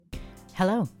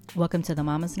Hello, welcome to the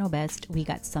Mamas Know Best We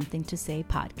Got Something to Say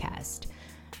podcast.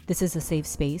 This is a safe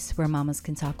space where mamas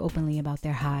can talk openly about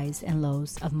their highs and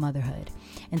lows of motherhood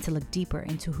and to look deeper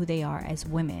into who they are as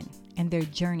women and their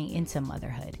journey into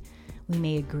motherhood. We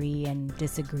may agree and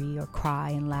disagree or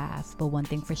cry and laugh, but one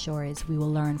thing for sure is we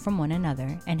will learn from one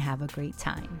another and have a great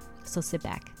time. So sit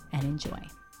back and enjoy.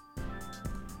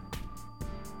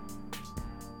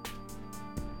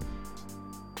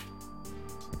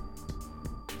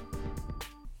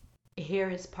 Here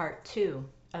is part 2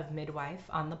 of Midwife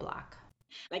on the Block.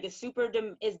 Like it's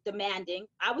is demanding.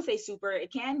 I would say super,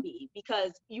 it can be,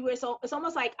 because it's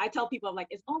almost like I tell people, I'm like,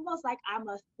 it's almost like I'm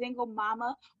a single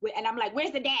mama and I'm like,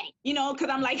 where's the daddy? Because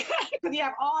I'm like, because you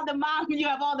have all the moms, you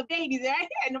have all the babies, right?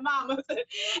 And the mamas.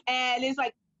 And it's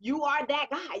like, you are that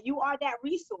guy, you are that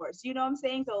resource, you know what I'm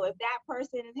saying? So if that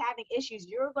person is having issues,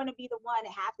 you're going to be the one to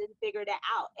have to figure that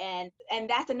out. And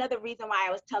that's another reason why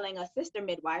I was telling a sister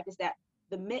midwife is that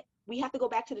we have to go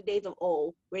back to the days of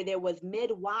old where there was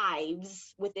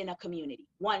midwives within a community,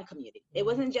 one community. It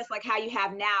wasn't just like how you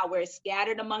have now where it's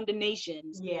scattered among the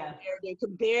nations. Yeah. Where they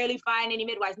could barely find any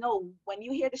midwives. No, when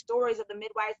you hear the stories of the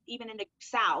midwives, even in the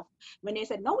South, when they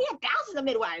said, no, we have thousands of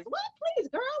midwives. What? Please,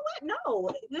 girl, what? No,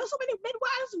 there's so many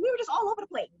midwives. We were just all over the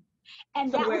place. And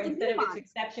so that where was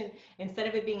instead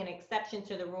of it being an exception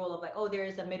to the rule of like, oh, there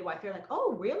is a midwife, you're like,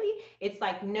 oh, really? It's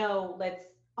like, no, let's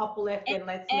uplift and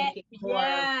let's make it more.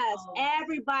 Yes,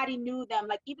 everybody knew them.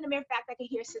 Like, even the mere fact I could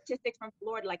hear statistics from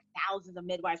Florida, like thousands of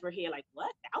midwives were here. Like,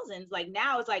 what? Thousands? Like,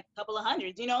 now it's like a couple of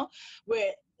hundreds,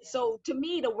 where. So to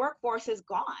me, the workforce is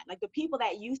gone. Like the people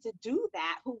that used to do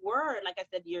that, who were, like I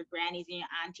said, your grannies and your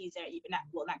aunties,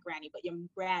 or not granny, but your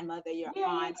grandmother, your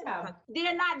aunts,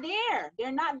 they're not there.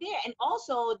 They're not there. And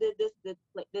also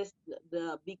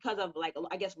because of, like,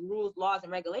 I guess, rules, laws,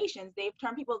 and regulations, they've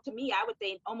turned people, to me, I would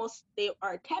say almost they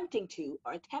are attempting to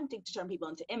turn people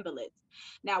into invalids.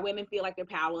 Now women feel like they're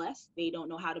powerless. They don't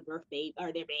know how to birth their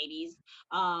babies.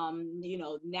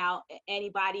 Now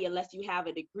anybody, unless you have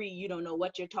a degree, you don't know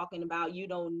what you're talking about. You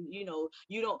don't,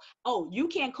 oh, you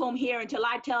can't comb hair until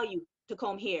I tell you to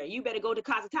comb hair. You better go to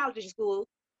cosmetology school.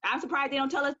 I'm surprised they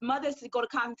don't tell us mothers to go to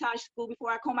cosmetology school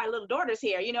before I comb my little daughter's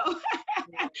hair, because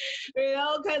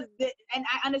and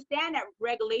I understand that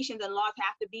regulations and laws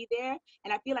have to be there.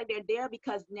 And I feel like they're there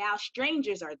because now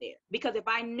strangers are there. Because if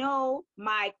I know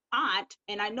my aunt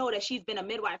and I know that she's been a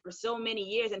midwife for so many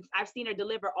years and I've seen her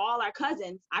deliver all our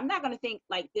cousins, I'm not going to think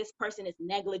like this person is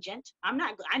negligent. I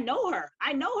know her.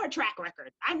 I know her track record.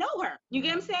 I know her. You get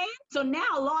what I'm saying? So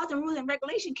now laws and rules and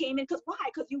regulation came in because why?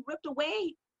 Because you ripped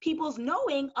away people's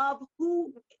knowing of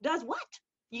who does what.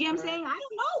 You get what I'm saying? I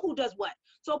don't know who does what.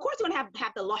 So of course you're gonna have to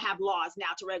have laws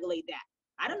now to regulate that.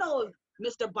 I don't know if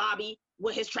Mr. Bobby,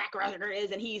 what his track record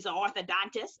is, and he's an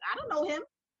orthodontist. I don't know him.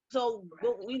 So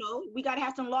we gotta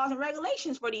have some laws and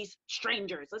regulations for these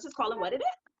strangers. Let's just call them what it is.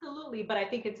 Absolutely, but I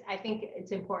think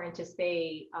it's important to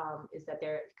say is that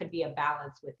there could be a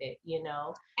balance with it,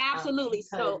 Absolutely.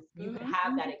 So you could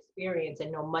have that experience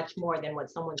and know much more than what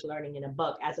someone's learning in a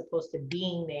book, as opposed to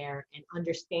being there and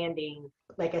understanding.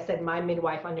 Like I said, my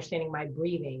midwife understanding my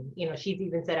breathing. She's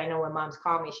even said, I know when moms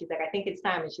call me, she's like, I think it's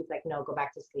time, and she's like, no, go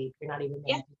back to sleep. You're not even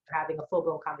there. Yeah. You're having a full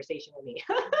blown conversation with me.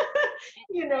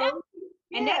 Yeah.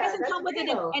 And that doesn't come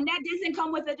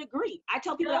with a degree. I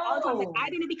tell people that all the time. Like, I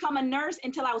didn't become a nurse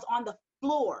until I was on the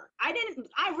floor. I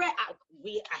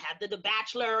had the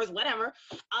bachelor's, whatever.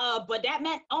 But that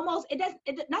meant almost,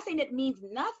 not saying it means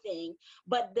nothing,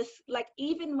 but this, like,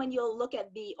 even when you look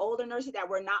at the older nurses that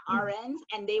were not RNs,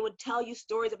 and they would tell you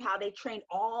stories of how they trained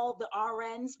all the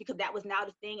RNs, because that was now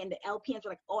the thing, and the LPNs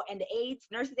were like, oh, and the aides,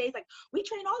 nurses aides, like, we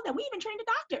trained all of them. We even trained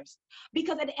the doctors.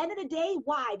 Because at the end of the day,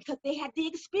 why? Because they had the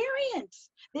experience.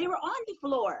 They were on the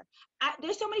floor.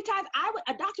 There's so many times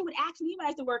a doctor would ask me when I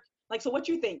used to work, like, so what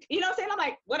you think? You know what I'm saying? I'm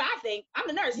like, what I think? I'm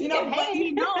the nurse,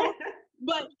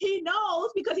 but he knows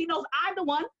because he knows I'm the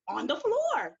one on the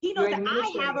floor. He knows that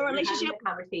I have a relationship.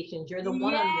 Conversations. You're the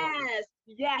one. Yes.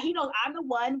 Yeah. He knows I'm the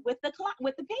one with the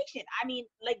patient. I mean,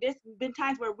 like, there's been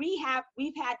times where we've had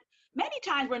many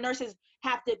times where nurses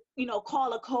have to,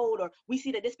 call a code, or we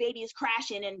see that this baby is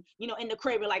crashing and, in the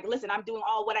crib, we're like, listen, I'm doing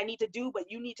all what I need to do, but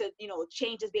you need to,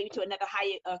 change this baby to another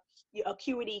high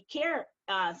acuity care,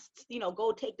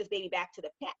 go take this baby back to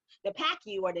the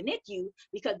PACU or the NICU,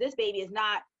 because this baby is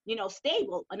not,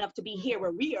 stable enough to be here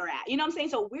where we are at. You know what I'm saying?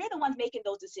 So we're the ones making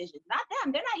those decisions, not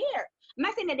them. They're not here. I'm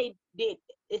not saying that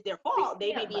it's their fault.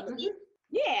 They may be in the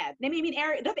Yeah, I mean,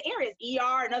 another areas,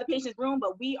 ER, another patient's room,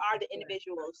 but we are the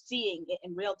individuals seeing it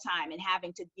in real time and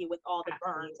having to deal with all the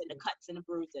burns and the cuts and the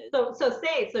bruises.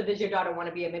 So does your daughter want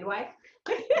to be a midwife?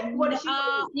 What does she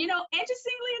you know,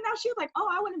 interestingly enough, she was like, oh,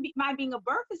 I wouldn't mind being a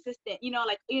birth assistant, you know,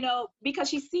 like, you know, because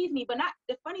she sees me. But not,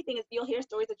 the funny thing is, you'll hear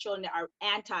stories of children that are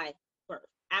anti-birth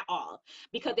at all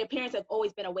because their parents have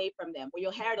always been away from them, where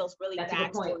you'll hear those really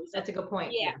bad stories. That's a good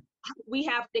point. Yeah.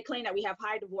 They claim that we have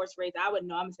high divorce rates. I wouldn't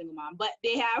know, I'm a single mom, but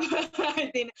they have,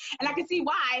 and I can see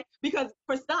why, because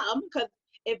for some, because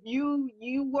if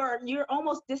you're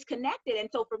almost disconnected. And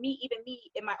so for me, even me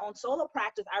in my own solo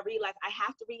practice, I realized I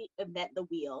have to reinvent the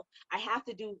wheel. I have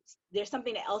to there's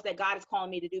something else that God is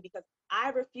calling me to do, because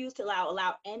I refuse to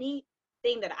allow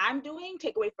anything that I'm doing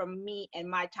take away from me and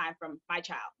my time from my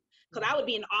child. Because I would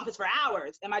be in the office for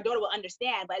hours and my daughter will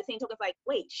understand. But at the same token, it's like,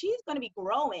 wait, she's going to be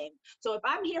growing. So if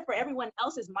I'm here for everyone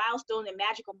else's milestone and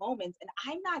magical moments and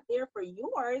I'm not there for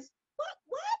yours,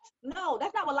 what? No,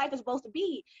 that's not what life is supposed to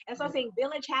be. And so I'm saying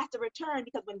village has to return,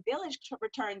 because when village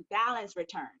returns, balance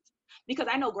returns. Because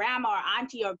I know grandma or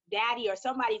auntie or daddy or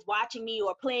somebody's watching me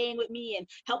or playing with me and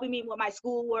helping me with my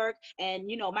schoolwork.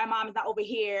 And, you know, my mom is not over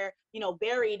here, you know,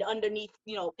 buried underneath,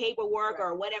 you know, paperwork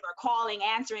or whatever,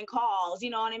 answering calls, you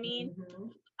know what I mean?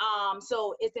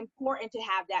 So it's important to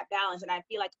have that balance. And I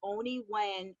feel like only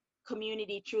when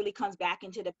community truly comes back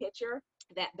into the picture,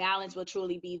 that balance will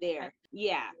truly be there.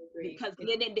 Yeah, because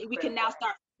then we can now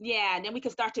start. Yeah, and then we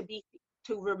can start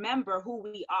to remember who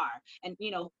we are, and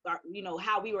you know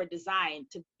how we were designed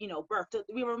to, you know, birth.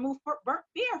 We remove birth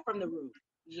fear from the room.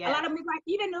 Yeah. A lot of midwives,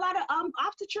 even a lot of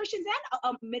obstetricians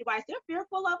and midwives, they're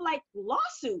fearful of like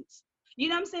lawsuits. You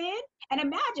know what I'm saying? And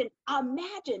imagine.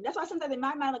 That's why sometimes in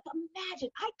my mind, like, imagine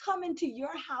I come into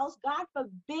your house, God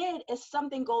forbid if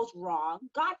something goes wrong,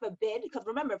 God forbid, because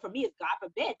remember, for me, it's God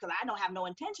forbid, because I don't have no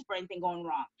intention for anything going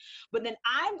wrong. But then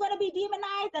I'm going to be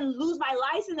demonized and lose my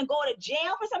license and go to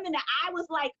jail for something that I was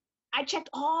like, I checked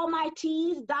all my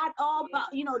T's, dot all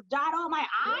my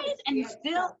I's, and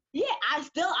still, I'm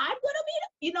gonna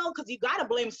be, you know, because you gotta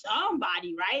blame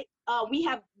somebody, right?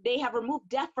 They have removed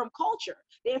death from culture.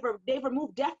 They've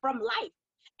removed death from life,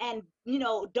 and you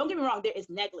know, don't get me wrong, there is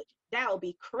negligence. That would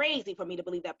be crazy for me to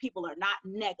believe that people are not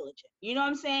negligent. You know what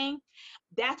I'm saying?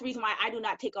 That's the reason why I do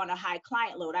not take on a high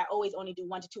client load. I always only do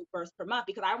 1 to 2 births per month,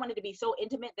 because I want it to be so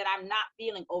intimate that I'm not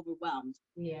feeling overwhelmed.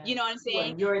 Yeah, you know what I'm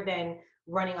saying? Well, you're then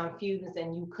running on fumes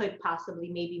and you could possibly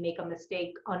maybe make a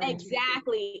mistake.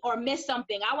 Exactly. Or miss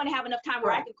something. I want to have enough time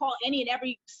where I can call any and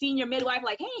every senior midwife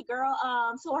like, hey girl,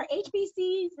 so her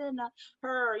HBCs and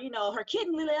her, you know, her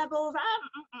kidney levels,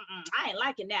 I ain't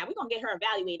liking that. We're going to get her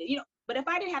evaluated, you know. But if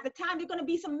I didn't have the time, there's going to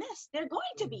be some miss. They're going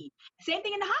to be. Same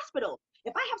thing in the hospital.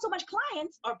 If I have so much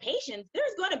clients or patients,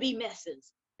 there's going to be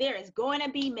misses. There is going to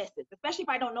be misses, especially if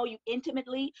I don't know you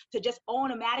intimately, to just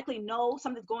automatically know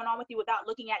something's going on with you without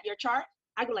looking at your chart.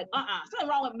 I go like, something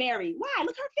wrong with Mary. Why?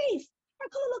 Look at her face. Her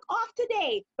color look off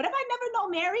today. But if I never know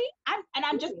Mary, I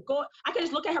can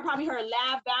just look at her, probably her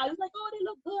lab values, like, oh, they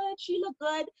look good. She look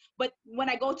good. But when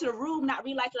I go to the room, not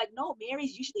realizing, like, no,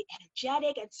 Mary's usually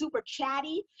energetic and super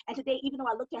chatty. And today, even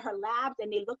though I looked at her labs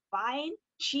and they look fine,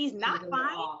 she's not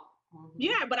fine.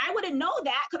 Yeah, but I wouldn't know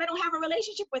that because I don't have a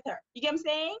relationship with her. You get what I'm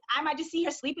saying? I might just see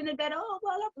her sleeping in bed. Oh,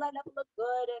 well, her blood level look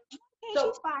good, and okay,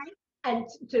 she's fine. And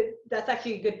that's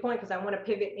actually a good point, because I want to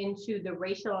pivot into the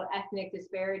racial ethnic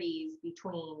disparities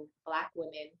between Black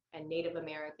women and Native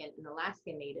American and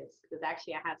Alaskan Natives, because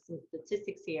actually I have some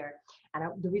statistics here. And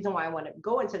the reason why I want to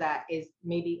go into that is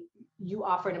maybe you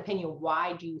offer an opinion.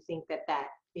 Why do you think that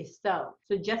is so?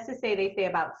 So just to say, they say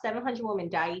about 700 women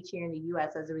die each year in the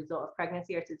U.S. as a result of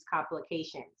pregnancy or its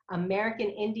complications. American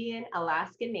Indian,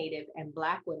 Alaskan Native, and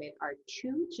Black women are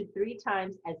 2 to 3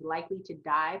 times as likely to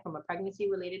die from a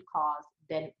pregnancy-related cause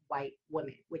than white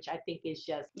women, which I think is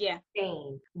just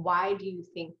insane. Why do you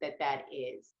think that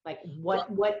is? Like, what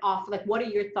are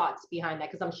your thoughts behind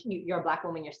that? Because I'm sure you're a Black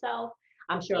woman yourself.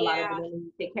 I'm sure a lot of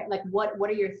women take care. Like, what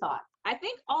are your thoughts? I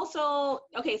think also,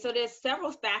 okay, so there's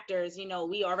several factors. You know,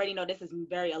 we already know this is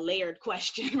a layered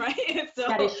question, right? So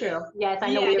that is true. Yes,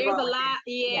 I know. There's a lot.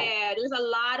 There's a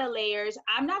lot of layers.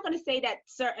 I'm not going to say that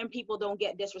certain people don't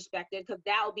get disrespected, because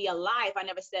that would be a lie if I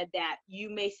never said that. You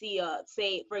may see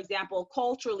say, for example,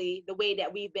 culturally, the way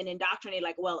that we've been indoctrinated,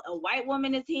 like, well, a white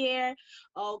woman is here.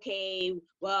 Okay,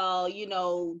 well, you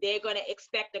know, they're going to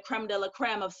expect the creme de la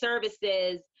creme of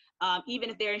services. even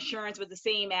if their insurance was the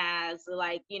same as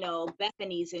like, you know,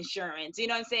 Bethany's insurance, you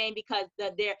know what I'm saying? Because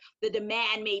the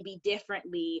demand may be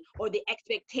differently, or the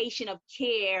expectation of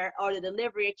care or the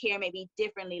delivery of care may be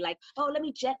differently. Like, oh, let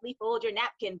me gently fold your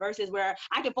napkin, versus where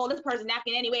I can fold this person's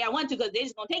napkin any way I want to because they're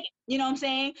just gonna take it. You know what I'm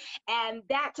saying? And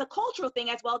that's a cultural thing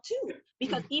as well too.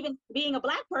 Because even being a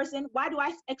Black person, why do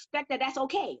I expect that that's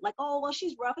okay? Like, oh, well,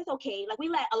 she's rough, it's okay. Like, we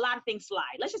let a lot of things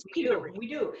slide. Let's just keep it real. We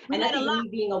do. And that's even me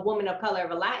being a woman of color,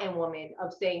 of a Latin woman,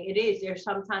 of saying it is. There's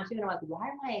sometimes you're like, why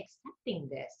am I accepting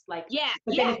this? Like,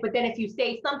 but then if you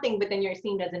say something, but then you're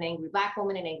seen as an angry Black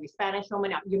woman, an angry Spanish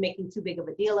woman, you're making too big of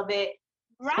a deal of it.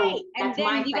 Right. So and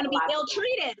then you're going to be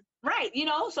ill-treated. Right. You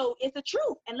know, so it's the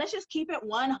truth. And let's just keep it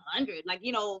 100. Like,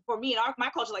 you know, for me and my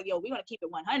culture, like, yo, we want to keep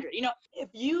it 100. You know, if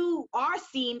you are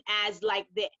seen as like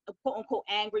the quote unquote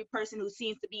angry person who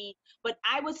seems to be, but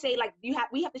I would say like we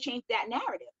have to change that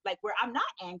narrative, like where I'm not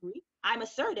angry, I'm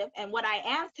assertive. And what I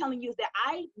am telling you is that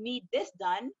I need this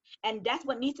done. And that's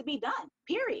what needs to be done,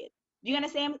 period. You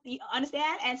understand?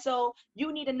 And so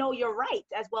you need to know your rights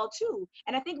as well too.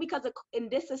 And I think because in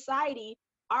this society,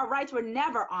 our rights were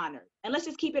never honored. And let's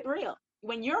just keep it real.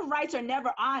 When your rights are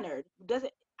never honored,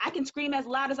 I can scream as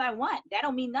loud as I want. That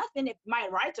don't mean nothing if my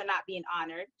rights are not being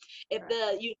honored. If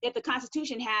the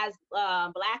Constitution has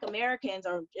Black Americans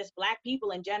or just Black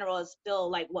people in general is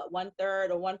still like what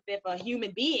 1/3 or 1/5 a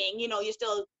human being, you know, you're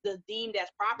still deemed as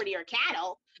property or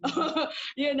cattle,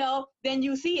 you know, then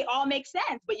you see it all makes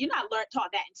sense. But you're not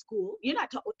taught that in school. You're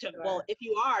not taught to, well, if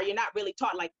you are, you're not really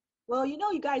taught like, well, you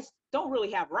know, you guys don't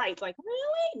really have rights. Like,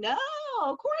 really? No,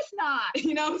 of course not.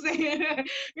 You know what I'm saying?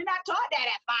 You're not taught that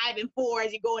at 5 and 4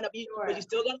 as you're going up. But you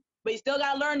still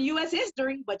got to learn U.S.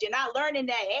 history. But you're not learning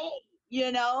that, hey,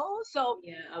 you know. So,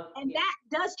 that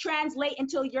does translate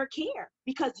into your care,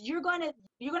 because you're gonna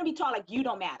be taught like you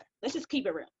don't matter. Let's just keep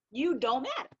it real. You don't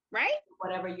matter, right?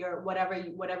 Whatever your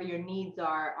needs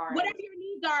are. Whatever your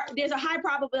needs are, there's a high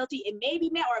probability it may be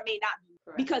met or it may not be.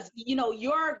 Correct. Because, you know,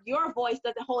 your voice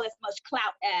doesn't hold as much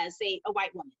clout as, say, a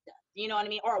white woman does. You know what I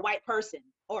mean? Or a white person,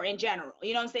 or in general.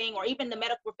 You know what I'm saying? Or even the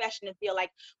medical profession, and feel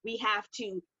like we have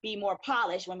to be more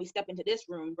polished when we step into this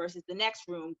room versus the next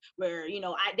room where, you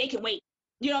know, they can wait.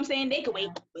 You know what I'm saying? They can wait.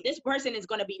 But this person is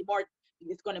going to be more.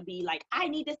 It's going to be like, I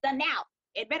need this done now.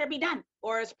 It better be done,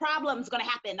 or it's problems going to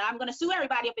happen. I'm going to sue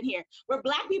everybody up in here. We're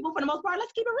Black people, for the most part.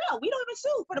 Let's keep it real. We don't even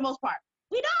sue for the most part.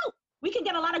 We don't. We can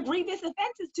get a lot of grievous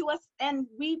offenses to us, and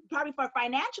we probably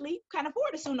financially can't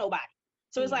afford to sue nobody.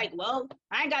 So it's like, well,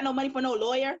 I ain't got no money for no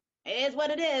lawyer. It is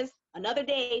what it is. Another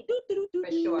day.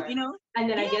 For sure. You know? And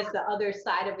then I guess the other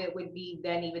side of it would be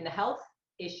then even the health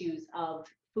issues of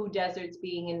food deserts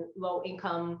being in low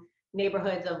income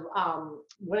neighborhoods. Of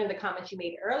one of the comments you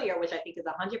made earlier, which I think is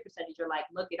 100%, is you're like,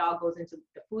 look, it all goes into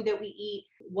the food that we eat,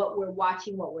 what we're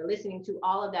watching, what we're listening to.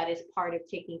 All of that is part of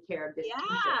taking care of this.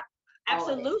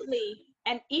 Absolutely.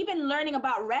 And even learning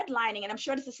about redlining, and I'm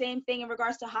sure it's the same thing in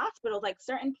regards to hospitals. Like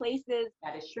certain places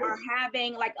are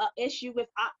having like an issue with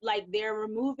like they're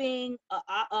removing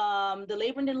the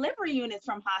labor and delivery units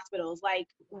from hospitals. Like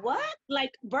what?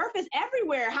 Like birth is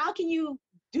everywhere. How can you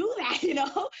do that, you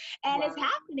know? And it's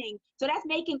happening. So that's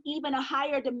making even a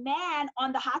higher demand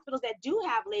on the hospitals that do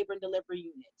have labor and delivery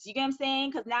units. You get what I'm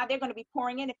saying? Because now they're going to be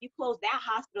pouring in. If you close that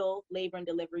hospital labor and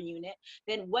delivery unit,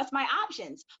 then what's my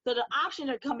options? So the options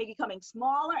are becoming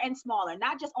smaller and smaller,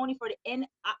 not just only for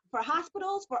for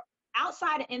hospitals, for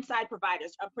outside and inside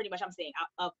providers. Pretty much, I'm saying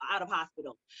out of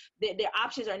hospital, their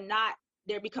options are not.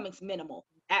 They're becoming minimal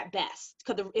at best,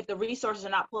 because if the resources are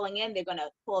not pulling in, they're going to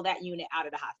pull that unit out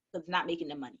of the hospital because it's not making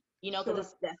the money, you know,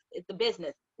 because it's the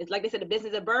business. It's like they said, the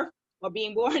business of birth or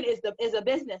being born is a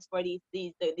business for these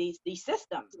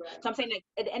systems. Right. So I'm saying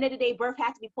that at the end of the day, birth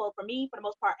has to be pulled, for me, for the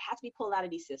most part, has to be pulled out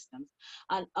of these systems.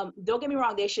 Don't get me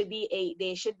wrong, there should be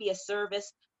a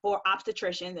service for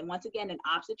obstetricians. And once again, an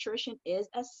obstetrician is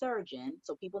a surgeon.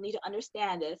 So people need to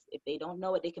understand this. If they don't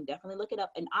know it, they can definitely look it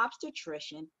up. An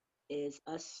obstetrician is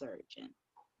a surgeon.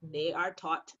 They are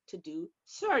taught to do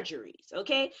surgeries,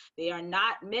 okay? They are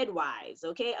not midwives,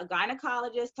 okay? A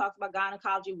gynecologist talks about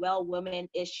gynecology, women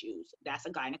issues. That's a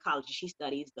gynecologist. She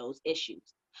studies those issues.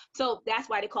 So that's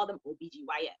why they call them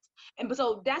OBGYNs. And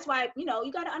so that's why, you know,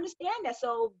 you got to understand that.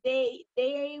 So they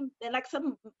like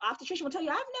some obstetrician will tell you,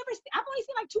 I've only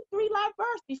seen like 2-3 live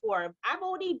births before. I've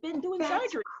already been doing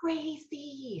surgery.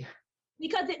 Crazy.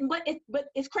 Because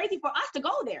it's crazy for us to go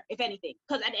there, if anything.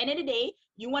 Because at the end of the day,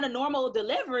 you want a normal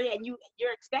delivery and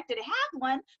you're expected to have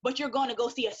one, but you're going to go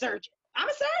see a surgeon. I'm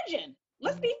a surgeon.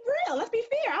 Let's be real. Let's be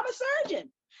fair. I'm a surgeon.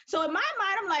 So in my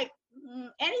mind, I'm like,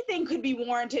 anything could be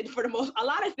warranted a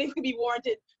lot of things could be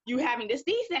warranted you having this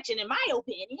C-section, in my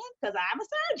opinion, because I'm a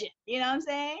surgeon. You know what I'm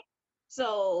saying?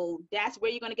 So that's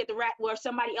where you're going to get the rat, where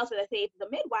somebody else, let's say the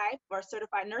midwife or a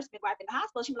certified nurse midwife in the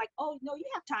hospital, she'd be like, oh, no, you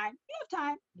have time. You have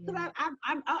time. Because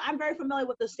I'm very familiar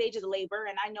with the stages of labor,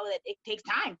 and I know that it takes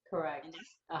time. Correct.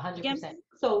 100%.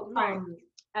 So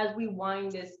as we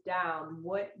wind this down,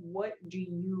 what would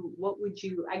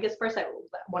you, I guess first I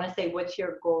want to say, what's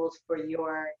your goals for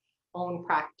your own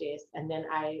practice? And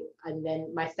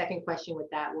then my second question with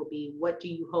that will be, what do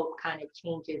you hope kind of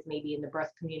changes maybe in the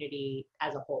birth community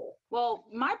as a whole? Well,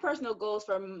 my personal goals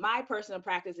for my personal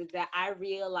practice is that I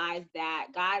realize that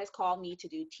God has called me to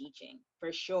do teaching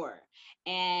for sure.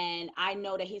 And I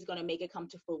know that he's going to make it come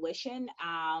to fruition.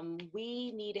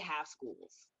 We need to have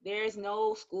schools. There's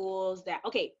no schools that,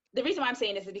 okay, the reason why I'm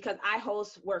saying this is because I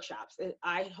host workshops.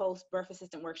 I host birth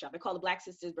assistant workshops. I call the Black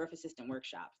Sisters Birth Assistant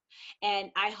Workshops.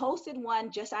 And I hosted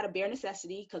one just out of bare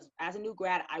necessity because as a new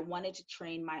grad, I wanted to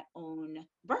train my own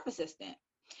birth assistant.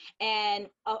 And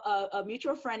a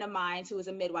mutual friend of mine who is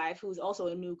a midwife, who's also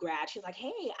a new grad, she's like,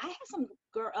 hey, I have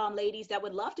some ladies that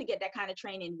would love to get that kind of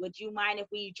training. Would you mind if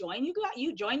we join you?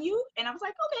 And I was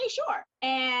like, okay, sure.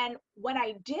 And when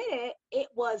I did it, it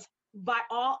was by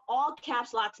all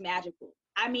caps locks magical.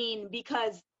 I mean,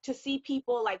 because to see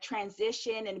people like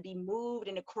transition and be moved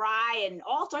and to cry and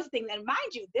all sorts of things. And mind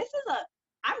you,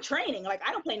 I'm training, like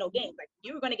I don't play no games. Like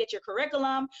you're going to get your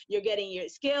curriculum, you're getting your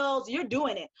skills, you're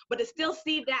doing it. But to still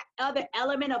see that other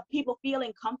element of people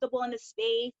feeling comfortable in the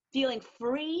space, feeling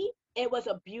free, it was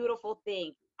a beautiful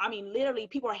thing. I mean, literally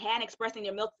people are hand expressing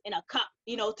their milk in a cup,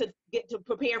 to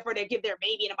prepare for give their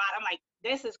baby in a bottle. I'm like,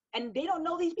 and they don't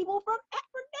know these people from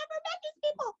ever, never met these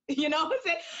people, what I'm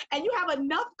saying? And you have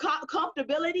enough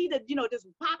comfortability to, just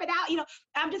pop it out,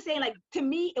 I'm just saying, like, to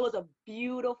me, it was a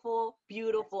beautiful,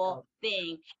 beautiful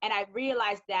thing. And I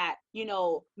realized that,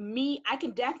 I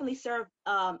can definitely serve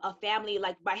a family,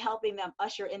 like by helping them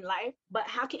usher in life, but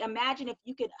imagine if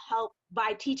you could help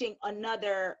by teaching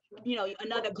another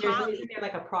colleague. Isn't there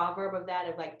like a proverb of that,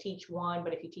 of like teach one,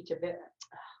 but if you teach a bit,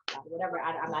 whatever,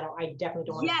 I definitely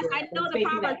don't want to. Yes, I know the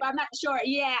proverb, but I'm not sure.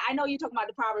 Yeah, I know you're talking about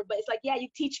the proverb, but it's like, yeah, you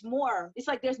teach more. It's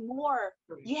like there's more.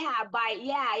 Yeah,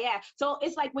 So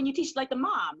it's like when you teach like the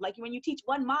mom, like when you teach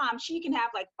one mom, she can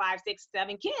have like 5, 6,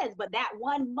 7 kids, but that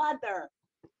one mother,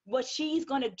 what she's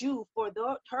going to do for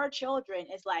her children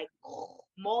is like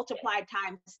multiplied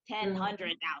times 10,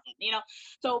 100,000,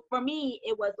 So for me,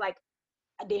 it was like,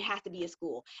 there has to be a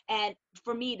school. And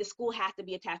for me, the school has to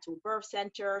be attached to a birth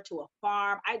center, to a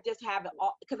farm. I just have it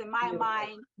all, because in my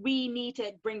mind, we need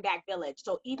to bring back village.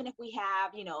 So even if we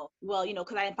have,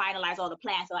 because I didn't finalize all the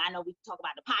plans, so I know we can talk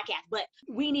about the podcast, but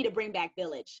we need to bring back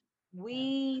village.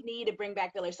 We need to bring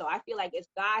back village. So I feel like if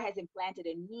God has implanted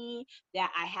in me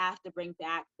that I have to bring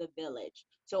back the village.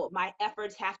 So my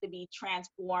efforts have to be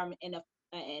transformed in a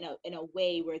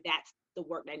way where that's the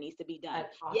work that needs to be done.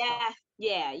 Awesome.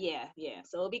 Yeah.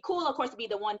 So it'd be cool, of course, to be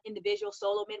the one individual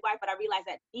solo midwife, but I realized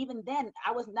that even then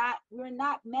we were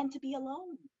not meant to be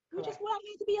alone. We just weren't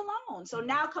meant to be alone. So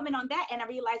now coming on that, and I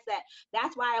realized that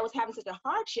that's why I was having such a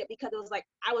hardship, because it was like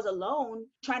I was alone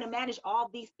trying to manage all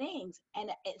these things. And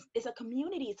it's a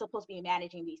community supposed to be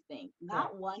managing these things,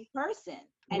 not one person.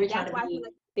 And that's why I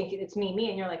think it's me,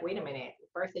 and you're like, wait a minute,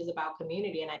 birth is about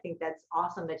community. And I think that's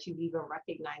awesome that you've even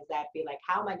recognized that. Be like,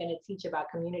 how am I going to teach about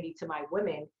community to my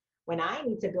women when I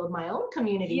need to build my own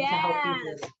community to help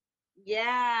people?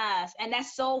 Yes. And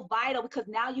that's so vital, because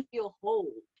now you feel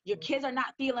whole. Your kids are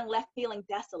not left feeling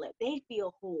desolate. They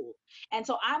feel whole. And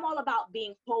so I'm all about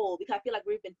being whole, because I feel like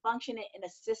we've been functioning in a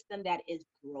system that is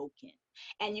broken.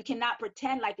 And you cannot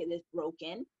pretend like it is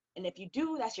broken. And if you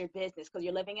do, that's your business, because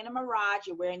you're living in a mirage,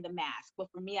 you're wearing the mask.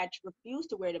 But for me, I refuse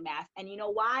to wear the mask. And you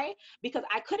know why? Because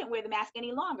I couldn't wear the mask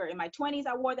any longer. In my 20s,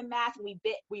 I wore the mask, and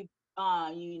we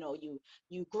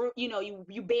you grew,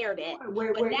 you bared it.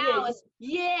 But now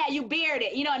you bared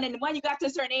it, and then when you got to a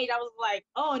certain age, I was like,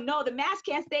 oh no, the mask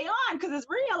can't stay on because it's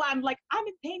real. I'm like, I'm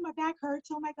in pain, my back hurts,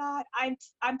 oh my God,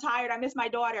 I'm tired, I miss my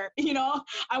daughter,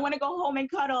 I want to go home and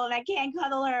cuddle, and I can't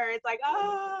cuddle her. It's like,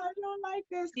 I don't like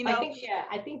this,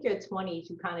 I think your 20s,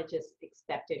 you kind of just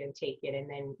accept it and take it. And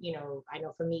then, I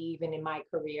know for me, even in my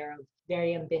career, I'm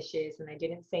very ambitious, and I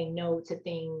didn't say no to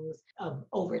things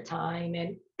over time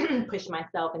and push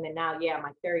myself. And then now,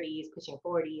 my 30s, pushing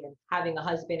 40, and having a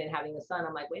husband and having a son,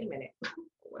 I'm like, wait a minute,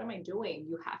 what am I doing?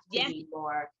 You have to be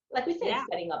more, like we said,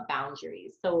 setting up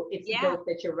boundaries. So it's dope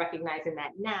that you're recognizing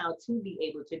that now to be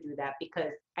able to do that,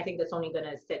 because I think that's only going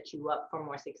to set you up for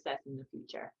more success in the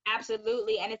future.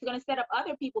 Absolutely. And it's going to set up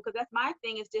other people, because that's my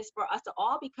thing, is just for us to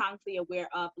all be constantly aware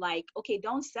of, like, okay,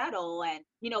 don't settle, and,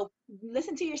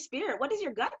 listen to your spirit. What does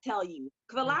your gut tell you?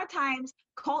 Because a lot of times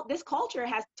this culture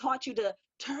has taught you to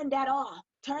turn that off.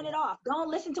 Turn it off. Don't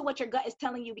listen to what your gut is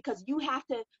telling you, because you have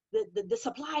to, the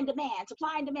supply and demand,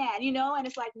 you know, and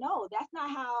it's like, no, that's not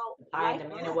how supply and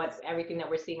demand, and what's everything that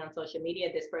we're seeing on social media.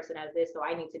 This person has this, so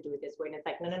I need to do it this way. And it's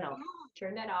like, no. Yeah.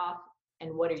 Turn that off.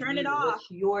 And what are Turn you? it off.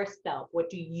 What's your self? What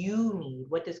do you need?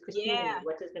 What does Christina Yeah. need?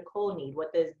 What does Nicole need?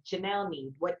 What does Janelle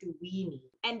need? What do we need?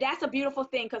 And that's a beautiful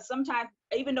thing, because sometimes,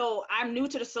 even though I'm new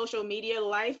to the social media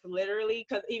life, literally,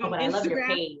 because even but Instagram, I love your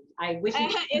page. I wish you,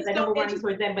 I know we're running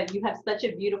towards them, but you have such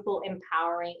a beautiful,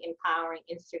 empowering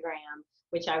Instagram,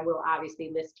 which I will obviously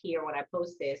list here when I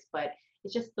post this, but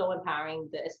it's just so empowering.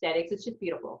 The aesthetics, it's just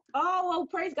beautiful. Oh, well,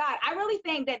 praise God. I really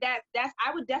think that's,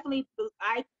 I would definitely,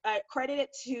 I credit it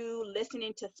to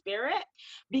listening to spirit,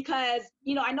 because,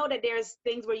 you know, I know that there's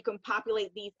things where you can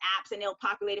populate these apps and they'll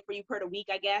populate it for you per the week,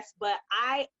 I guess. But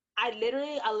I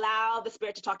literally allow the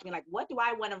spirit to talk to me, like, what do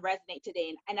I want to resonate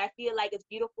today? And I feel like it's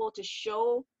beautiful to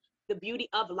show the beauty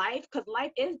of life, because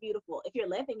life is beautiful if you're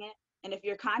living it and if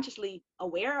you're consciously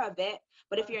aware of it.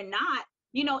 But if you're not,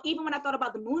 you know, even when I thought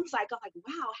about the moon cycle, I'm like,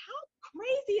 wow, how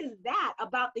crazy is that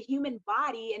about the human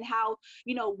body, and how,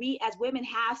 you know, we as women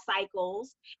have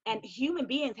cycles, and human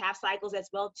beings have cycles as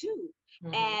well too.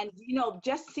 Mm-hmm. And, you know,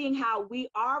 just seeing how we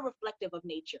are reflective of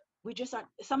nature. We just are,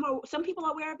 some people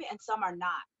are aware of it and some are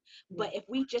not. But if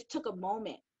we just took a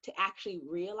moment to actually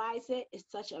realize it, it's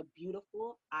such a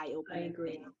beautiful eye-opening. I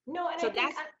agree. Thing. No, and so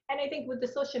I think with the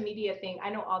social media thing,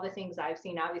 I know all the things I've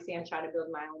seen. Obviously, I'm trying to build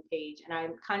my own page, and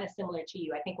I'm kind of similar to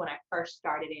you. I think when I first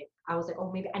started it, I was like,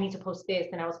 oh, maybe I need to post this,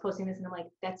 and I was posting this, and I'm like,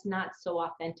 that's not so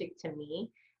authentic to me.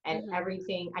 And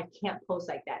everything, I can't post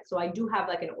like that. So I do have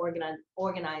like an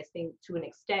organized thing to an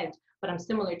extent, but I'm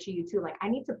similar to you too. Like, I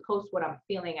need to post what I'm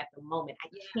feeling at the moment.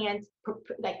 I can't,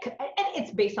 like, and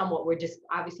it's based on what we're just,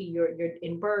 obviously you're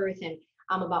in birth, and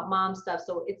I'm about mom stuff.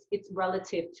 So it's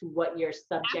relative to what your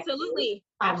subject is.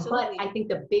 But I think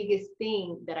the biggest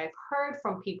thing that I've heard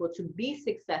from people to be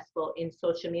successful in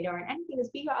social media or in anything is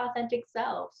be your authentic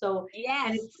self. So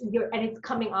and it's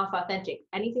coming off authentic.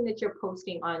 Anything that you're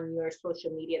posting on your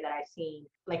social media that I've seen,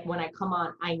 like when I come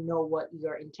on, I know what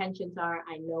your intentions are.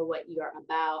 I know what you're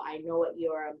about. I know what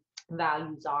your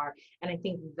values are. And I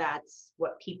think that's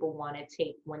what people want to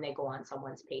take when they go on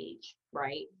someone's page,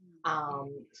 right?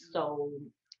 So,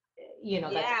 you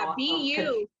know, that's awesome. Be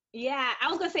you. Yeah, I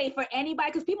was gonna say, for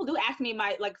anybody, because people do ask me,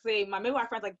 my midwife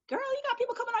friends, like, girl, you got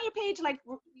people coming on your page, like,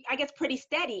 I guess pretty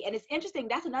steady. And it's interesting.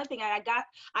 That's another thing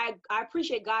I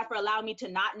appreciate God for allowing me to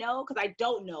not know, because I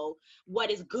don't know what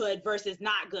is good versus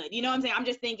not good. You know what I'm saying? I'm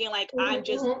just thinking like, I'm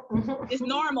just it's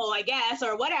normal, I guess,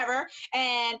 or whatever.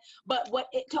 But what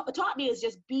it taught me is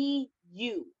just be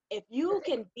you. If you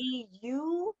can be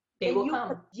you, they will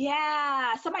come.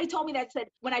 Yeah. Somebody told me that, said,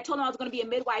 when I told them I was going to be a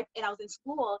midwife and I was in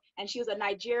school, and she was a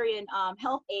Nigerian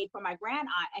health aide for my grand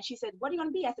aunt. And she said, what are you going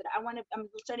to be? I said, I'm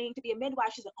studying to be a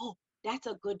midwife. She said, oh, that's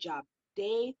a good job.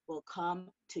 They will come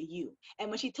to you. And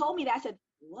when she told me that, I said,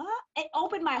 what? It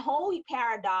opened my whole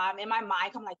paradigm in my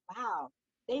mind. I'm like, wow,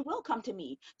 they will come to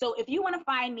me. So if you want to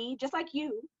find me, just like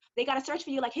you, they got to search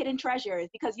for you like hidden treasures,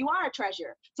 because you are a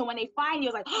treasure. So when they find you,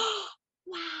 it's like, oh,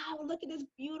 wow, look at this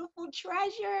beautiful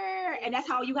treasure. And that's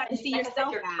how you have to see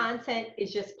yourself. Your content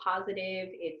is just positive,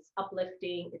 it's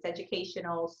uplifting, it's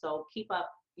educational. So keep up,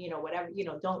 you know, whatever, you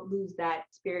know, don't lose that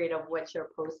spirit of what you're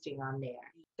posting on there.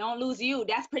 Don't lose you.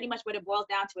 That's pretty much what it boils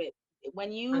down to. It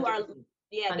when you 100%. Are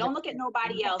don't look at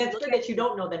nobody else. That's good that you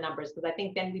don't know the numbers, because I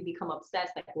think then we become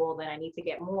obsessed, like, well, then I need to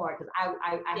get more, because I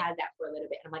had that for a little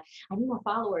bit, and I'm like, I need more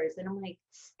followers, and I'm like,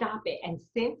 stop it. And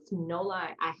since, no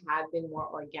lie, I have been more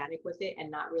organic with it and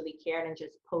not really cared and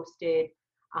just posted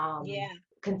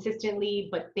consistently,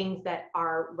 but things that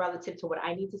are relative to what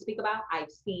I need to speak about,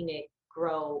 I've seen it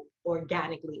grow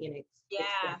organically in its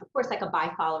extent. Of course, I could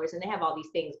buy followers and they have all these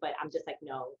things, but I'm just like,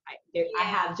 no, I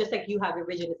have, just like you have a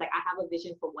vision. It's like, I have a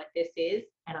vision for what this is,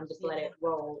 and I'm just let it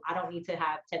roll. I don't need to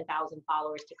have 10,000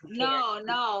 followers to compare.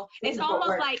 No. It's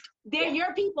almost like they're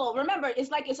your people. Remember,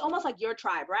 it's almost like your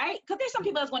tribe, right? Because there's some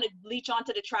people that's going to leech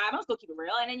onto the tribe. I'm just going to keep it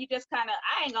real. And then you just kind of,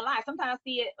 I ain't gonna lie, sometimes I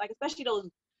see it, like, especially those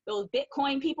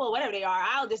Bitcoin people, whatever they are,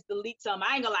 I'll just delete some.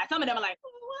 I ain't gonna lie. Some of them are like,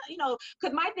 what? You know,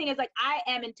 because my thing is like, I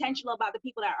am intentional about the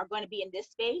people that are going to be in this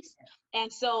space.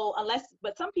 And so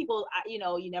but some people, you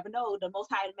know, you never know, the Most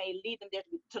High may lead them there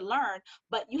to learn,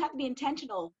 but you have to be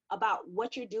intentional about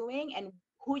what you're doing and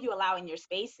who you allow in your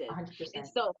spaces. 100%. And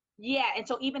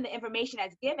so, even the information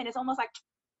that's given, it's almost like,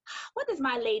 what does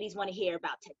my ladies want to hear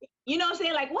about today? You know what I'm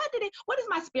saying? Like, what is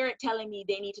my spirit telling me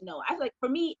they need to know? I feel like, for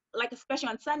me, like, especially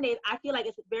on Sundays, I feel like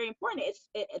it's very important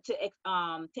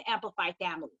to amplify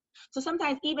family. So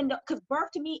sometimes, even though, because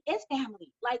birth to me is family,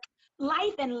 like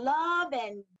life and love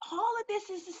and all of this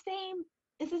is the same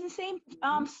it's in the same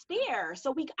sphere.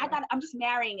 So I'm just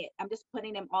marrying it. I'm just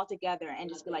putting them all together and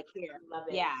just be like, here. Love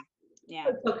it. Yeah. Yeah.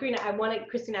 So Christina, I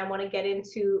want to get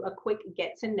into a quick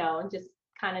get to know and just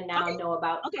kind of now know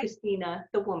about Christina,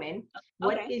 the woman.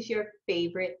 What is your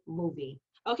favorite movie?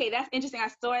 Okay, that's interesting. I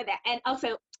saw that. And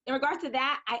also, in regards to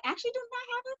that, I actually do not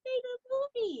have a favorite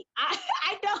movie.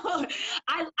 I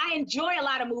don't. I enjoy a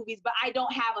lot of movies, but I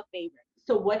don't have a favorite.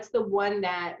 So what's the one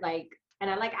that like, and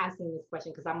I like asking this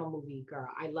question because I'm a movie girl.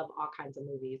 I love all kinds of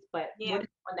movies, but what is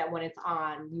the one that when it's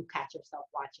on, you catch yourself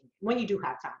watching it? When you do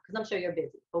have time, because I'm sure you're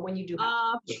busy, but when you do have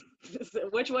time.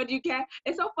 Which one do you catch?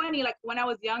 It's so funny. Like when I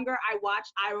was younger, I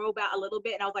watched iRobot a little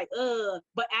bit and I was like, ugh.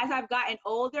 But as I've gotten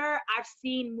older, I've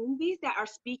seen movies that are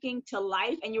speaking to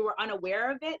life and you were unaware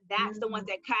of it. That's the ones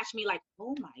that catch me like,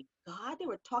 oh my God, they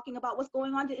were talking about what's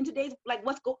going on in today's, like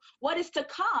what is to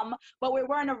come, but we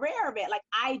weren't aware of it. Like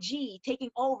IG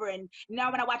taking over. And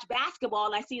now when I watch basketball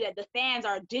and I see that the fans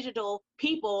are digital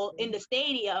people in the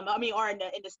stadium, or in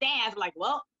the stands, I'm like,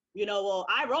 well,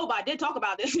 iRobot did talk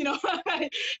about this,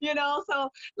 so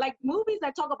like movies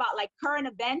that talk about like current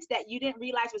events that you didn't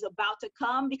realize was about to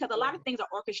come, because a lot of things are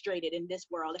orchestrated in this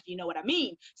world, if you know what I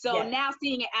mean. So now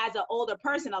seeing it as an older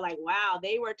person, I'm like, wow,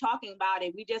 they were talking about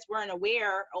it. We just weren't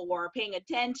aware or paying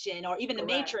attention, or even the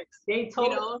Matrix. They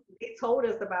told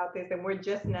us about this and we're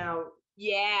just now.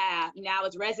 Yeah, now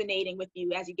it's resonating with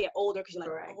you as you get older because you're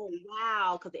like, oh,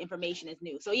 wow, because the information is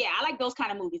new. So yeah, I like those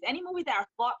kind of movies. Any movies that are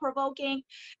thought-provoking,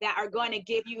 that are going to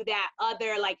give you that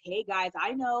other, like, hey, guys,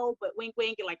 I know, but wink,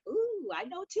 wink, you're like, ooh, I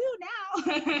know too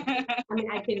now. I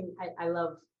mean, I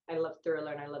love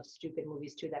thriller and I love stupid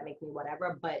movies too that make me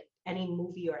whatever, but any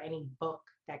movie or any book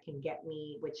that can get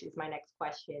me, which is my next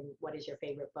question, what is your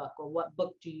favorite book, or what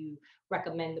book do you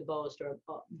recommend the most, or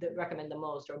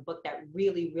a book that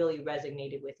really, really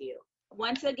resonated with you?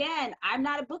 Once again, I'm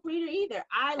not a book reader either.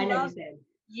 I know you said.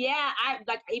 Yeah, I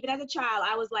like, even as a child,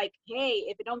 I was like, hey,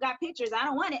 if it don't got pictures, I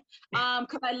don't want it.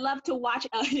 Because I love to watch,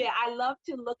 I love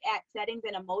to look at settings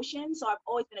and emotions. So I've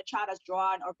always been a child that's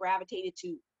drawn or gravitated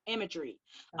to imagery.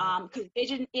 Because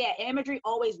imagery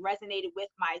always resonated with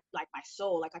my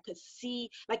soul. Like I could see,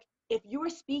 like if you're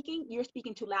speaking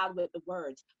too loud with the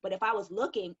words. But if I was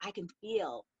looking, I can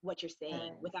feel what you're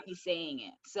saying without me saying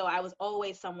it. So I was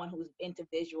always someone who's into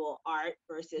visual art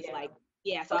versus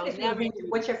so I was never.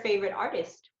 What's your favorite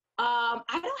artist? I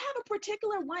don't have a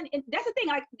particular one. And that's the thing.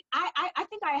 Like I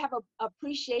think I have a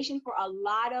appreciation for a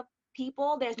lot of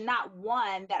people. There's not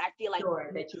one that I feel like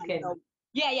that you can.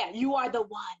 You are the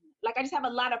one. Like I just have a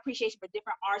lot of appreciation for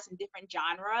different arts and different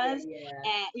genres.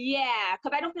 And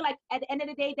because I don't feel like at the end of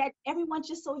the day that everyone's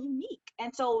just so unique.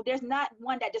 And so there's not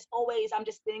one that just always I'm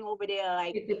just sitting over there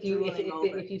like if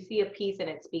you see a piece and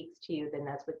it speaks to you, then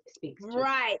that's what speaks to you.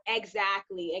 Right,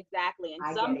 exactly.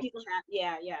 And some people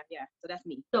have So that's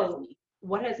me.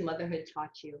 What has motherhood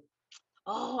taught you?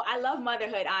 Oh, I love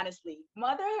motherhood, honestly.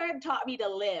 Motherhood taught me to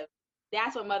live.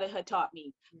 That's what motherhood taught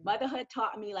me. Motherhood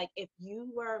taught me, like, if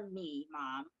you were me,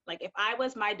 mom, like if I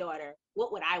was my daughter,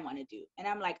 what would I want to do? And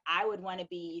I'm like, I would want to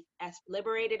be as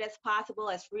liberated as possible,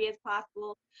 as free as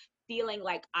possible, feeling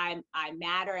like I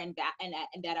matter and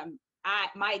that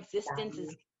my existence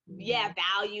is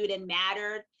valued and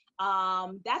mattered.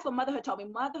 That's what motherhood taught me.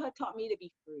 Motherhood taught me to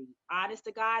be free. Honest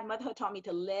to God, motherhood taught me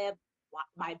to live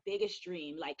my biggest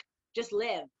dream. Like just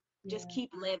live, just keep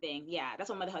living. Yeah, that's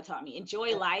what motherhood taught me.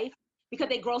 Enjoy life. Because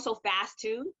they grow so fast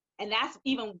too. And that's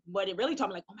even what it really taught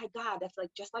me, like, oh my God, that's like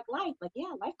just like life. Like,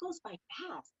 yeah, life goes by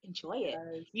fast. Enjoy it.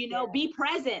 Be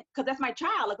present. Because that's my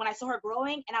child. Like when I saw her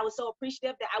growing and I was so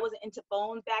appreciative that I wasn't into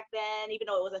phones back then, even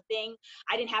though it was a thing.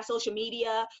 I didn't have social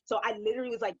media. So I literally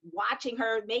was like watching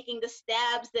her making the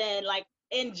steps and like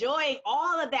enjoying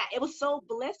all of that. It was so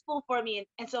blissful for me.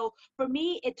 And so for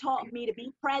me, it taught me to be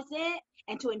present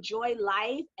and to enjoy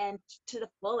life and to the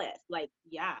fullest. Like,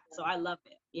 so I love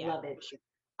it. Love it. Sure.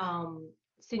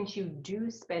 Since you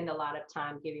do spend a lot of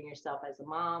time giving yourself as a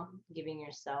mom, giving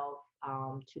yourself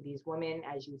to these women,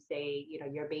 as you say,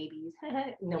 your babies,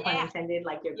 no pun intended,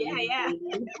 like your babies.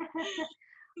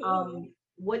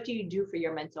 What do you do for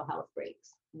your mental health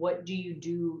breaks? What do you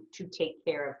do to take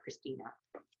care of Christina?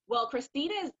 Well,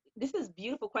 this is a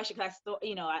beautiful question because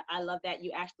I love that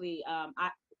you actually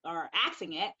are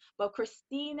asking it, but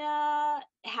Christina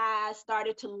has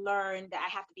started to learn that I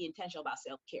have to be intentional about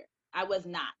self-care. I was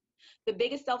not. The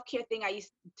biggest self-care thing I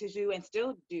used to do and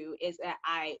still do is that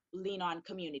I lean on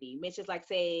community, which is like,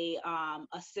 say,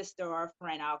 a sister or a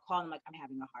friend. I'll call them like, I'm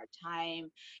having a hard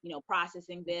time,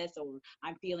 processing this, or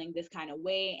I'm feeling this kind of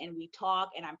way. And we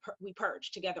talk and we purge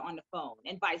together on the phone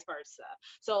and vice versa.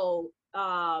 So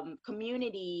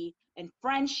community and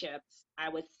friendships, I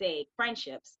would say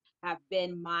friendships have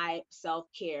been my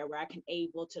self-care, where I can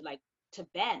able to like to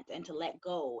vent and to let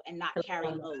go and not carry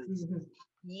loads. Mm-hmm.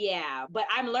 Yeah, but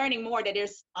I'm learning more that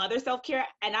there's other self-care,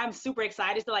 and I'm super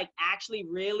excited to like actually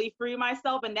really free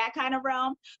myself in that kind of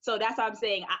realm. So that's what I'm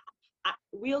saying.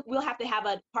 We'll have to have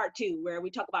a part 2 where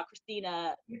we talk about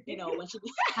Christina, you know, when she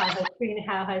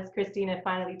how has Christina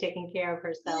finally taken care of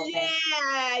herself?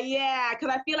 Yeah,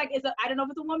 because I feel like I don't know if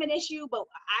it's a woman issue, but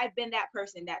I've been that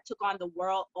person that took on the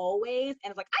world always,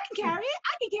 and it's like I can carry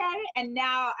it, and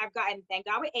now I've gotten, thank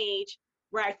God, with age,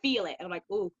 where I feel it, and I'm like,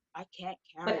 ooh, I can't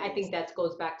carry. But I think that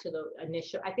goes back to the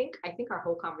initial. I think our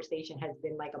whole conversation has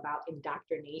been like about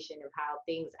indoctrination of how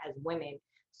things as women.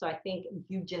 So I think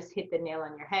you just hit the nail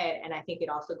on your head, and I think it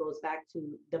also goes back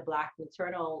to the Black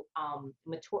maternal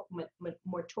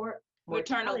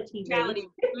mortality rate.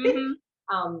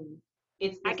 Mm-hmm.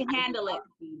 It's I can handle it.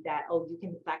 That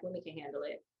Black women can handle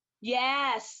it.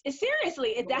 Yes,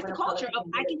 seriously, that's the culture of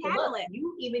I can handle it.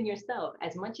 You even yourself,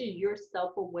 as much as you're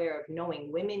self-aware of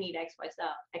knowing women need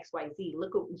XYZ,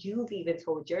 look what you've even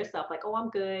told yourself, like, oh, I'm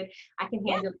good, I can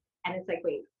handle it. And it's like,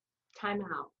 wait, time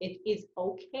out. It is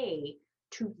okay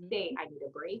to say I need a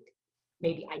break.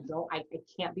 Maybe I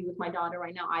can't be with my daughter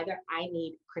right now either. I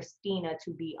need Christina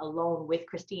to be alone with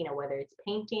Christina, whether it's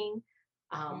painting,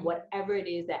 whatever it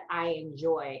is that I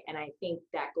enjoy. And I think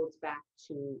that goes back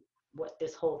to what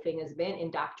this whole thing has been,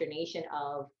 indoctrination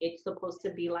of it's supposed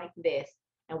to be like this.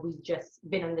 And we've just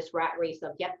been on this rat race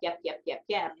of yep,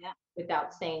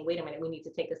 without saying, wait a minute, we need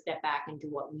to take a step back and do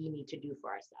what we need to do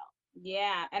for ourselves.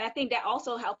 Yeah, and I think that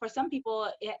also helped for some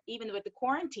people, even with the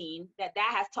quarantine, that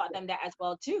has taught them that as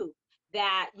well too.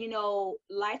 That, you know,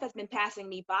 life has been passing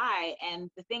me by, and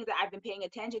the things that I've been paying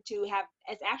attention to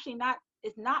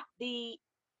it's not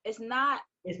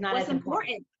what's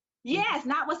important. Yeah, it's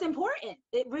not what's important.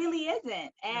 It really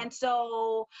isn't. And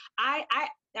so I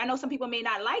know some people may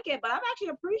not like it, but I'm actually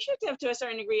appreciative to a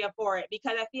certain degree for it,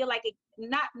 because I feel like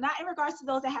not in regards to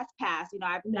those that has passed. You know,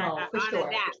 I honor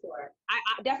that. Sure.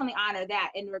 I definitely honor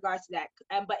that in regards to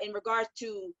that. But in regards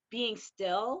to being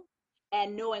still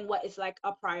and knowing what is like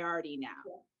a priority now.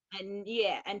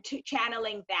 Yeah. And to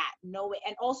channeling that, knowing,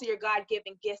 and also your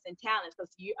God-given gifts and talents,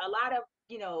 because you're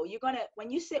gonna,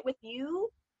 when you sit with you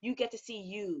get to see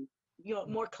you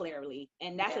more clearly,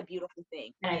 and that's a beautiful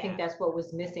thing. And I think that's what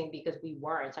was missing, because we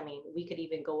weren't. I mean, we could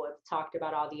even go have talked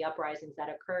about all the uprisings that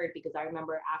occurred, because I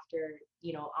remember after,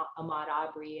 you know, Ahmaud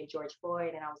Arbery and George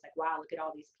Floyd, and I was like, wow, look at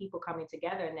all these people coming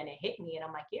together. And then it hit me, and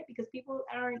I'm like, yeah, because people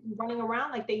aren't running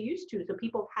around like they used to. So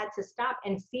people had to stop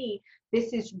and see,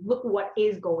 look what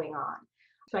is going on.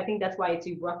 So I think that's why it's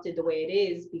erupted the way it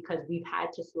is, because we've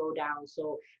had to slow down.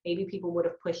 So maybe people would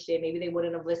have pushed it. Maybe they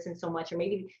wouldn't have listened so much, or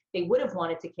maybe they would have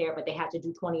wanted to care, but they had to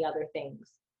do 20 other things.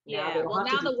 Now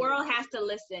the world has to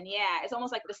listen. Yeah, it's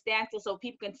almost like the standstill, so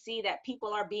people can see that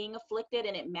people are being afflicted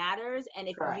and it matters. And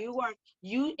if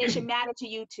it should matter to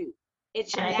you too. It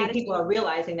should. And I think people are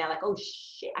realizing that, like, oh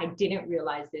shit, I didn't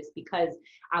realize this because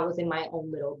I was in my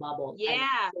own little bubble. Yeah.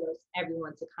 And force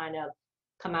everyone to kind of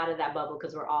come out of that bubble,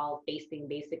 because we're all facing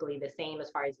basically the same as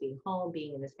far as being home,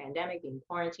 being in this pandemic, being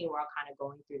quarantined. We're all kind of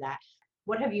going through that.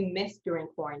 What have you missed during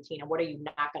quarantine, and what are you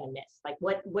not going to miss? Like,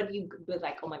 what do you be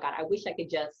like, oh my God, I wish I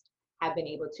could just have been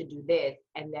able to do this?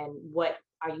 And then what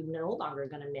are you no longer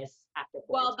going to miss after quarantine?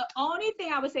 Well, the only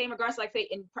thing I would say in regards to, like, say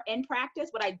in practice,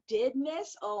 what I did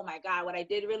miss, oh my God, what I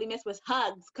did really miss was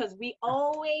hugs, because we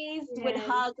always would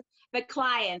hug the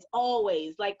clients,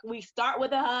 always. Like, we start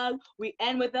with a hug, we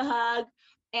end with a hug.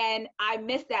 And I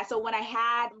missed that. So when I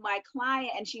had my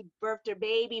client and she birthed her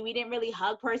baby, we didn't really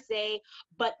hug per se.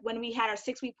 But when we had our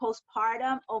 6-week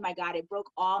postpartum, oh my God, it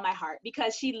broke all my heart,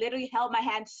 because she literally held my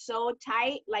hand so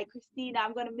tight, like, Christina,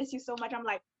 I'm going to miss you so much. I'm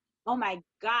like, oh my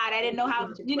God, I didn't know how,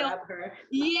 her.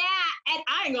 Yeah. And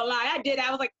I ain't gonna lie, I did. I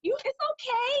was like, it's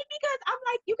okay, because I'm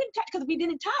like, you can touch, because we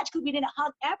didn't touch, because we didn't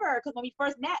hug ever. Because when we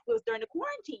first met, it was during the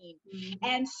quarantine.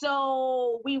 And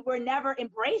so we were never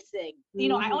embracing.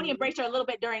 I only embraced her a little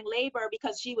bit during labor,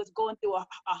 because she was going through a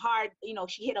hard,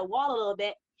 she hit a wall a little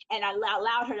bit. And I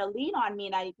allowed her to lean on me,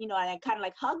 and I kind of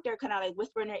like hugged her, kind of like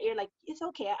whisper in her ear, like, it's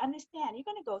okay, I understand. You're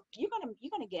gonna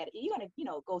get it. You're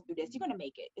gonna, go through this. You're gonna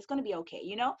make it. It's gonna be okay,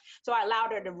 So I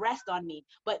allowed her to rest on me.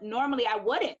 But normally I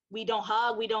wouldn't. We don't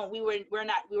hug. We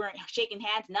weren't shaking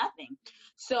hands, nothing.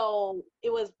 So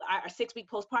it was our 6-week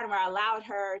postpartum where I allowed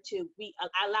her to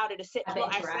sit.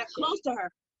 I sat close to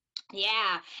her.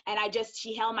 Yeah, and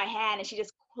she held my hand, and she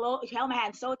just held my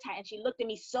hand so tight, and she looked at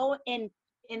me so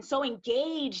so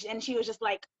engaged, and she was just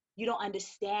like, you don't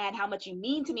understand how much you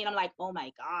mean to me. And I'm like, oh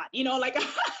my God, like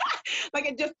like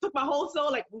it just took my whole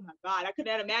soul. Like, oh my God, I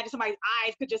couldn't imagine somebody's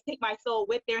eyes could just take my soul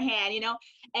with their hand, you know?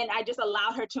 And I just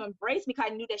allowed her to embrace me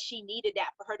because I knew that she needed that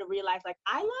for her to realize, like,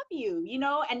 I love you, you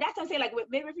know? And that's what I'm saying, like, with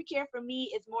Midwifery Care for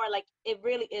me is more like, it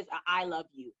really is a I love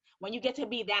you. When you get to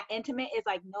be that intimate, it's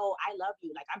like, no, I love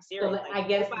you. Like, I'm serious. So like, I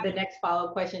guess the next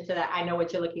follow-up question to that, I know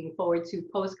what you're looking forward to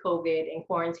post-COVID and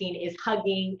quarantine is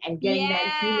hugging and getting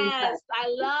that human touch. I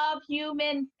love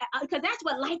human, because that's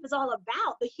what life is all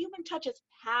about. The human touch is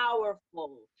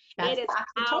powerful. That's it is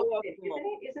powerful. Isn't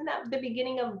it? Isn't that the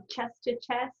beginning of chest to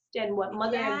chest and what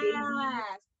mother and baby?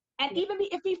 And even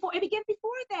if it begins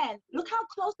before then, look how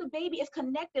close the baby is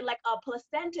connected. Like a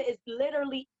placenta is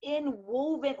literally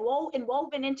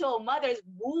woven into a mother's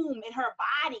womb in her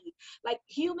body. Like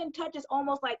human touch is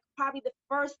almost like probably the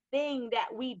first thing that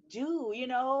we do, you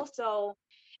know? So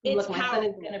it's look,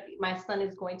 my son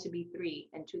is going to be 3,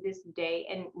 and to this day,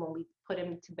 and when we put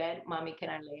him to bed, mommy, can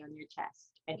I lay on your chest?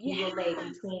 And he will lay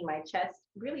between my chest,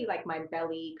 really like my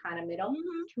belly kind of middle,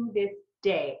 to this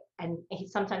day. And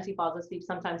sometimes he falls asleep,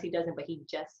 sometimes he doesn't, but he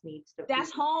just needs to.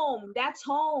 That's home. That's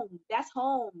home. That's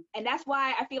home. And that's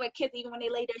why I feel like kids, even when they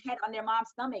lay their head on their mom's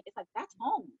stomach, it's like, that's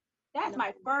home. That's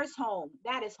my first home.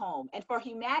 That is home. And for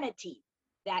humanity,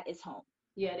 that is home.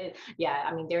 Yeah, it is. Yeah,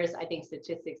 I mean, there's, I think,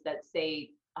 statistics that say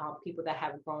people that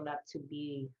have grown up to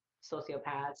be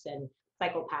sociopaths and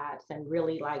psychopaths and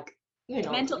really like, you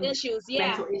know, mental issues.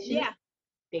 Yeah.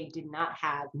 They did not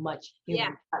have much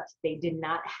human touch. They did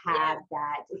not have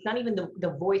that. It's not even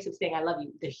the voice of saying I love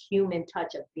you, the human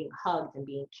touch of being hugged and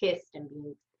being kissed and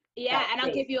being. Yeah, and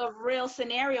I'll give you a real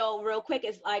scenario real quick.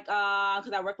 It's like,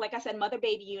 because I work, like I said, mother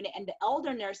baby unit, and the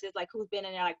elder nurses, like who've been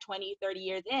in there like 20, 30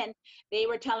 years in, they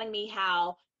were telling me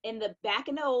how back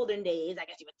in the olden days, I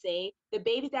guess you would say, the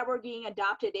babies that were being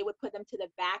adopted, they would put them to the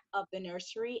back of the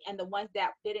nursery, and the ones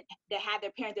that had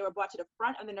their parents, they were brought to the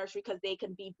front of the nursery because they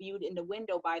could be viewed in the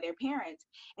window by their parents.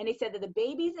 And they said that the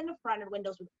babies in the front of the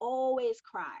windows would always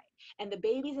cry, and the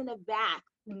babies in the back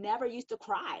never used to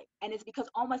cry. And it's because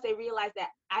almost they realized that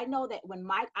I know that when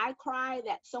I cry,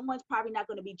 that someone's probably not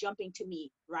going to be jumping to me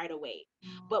right away.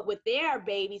 But with their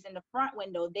babies in the front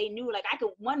window, they knew like I could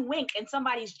one wink and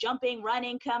somebody's jumping,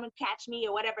 running, come and catch me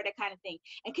or whatever, that kind of thing.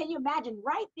 And can you imagine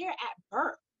right there at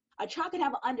birth, a child can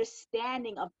have an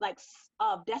understanding of like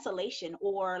of desolation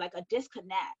or like a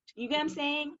disconnect. You get what I'm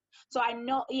saying? So I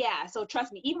know, so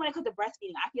trust me, even when it comes to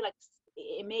breastfeeding, I feel like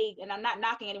it may, and I'm not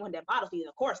knocking anyone that bottle feeds,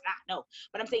 of course not, no,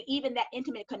 but I'm saying even that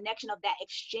intimate connection of that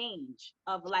exchange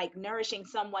of like nourishing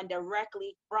someone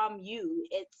directly from you,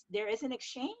 there is an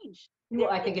exchange. Well,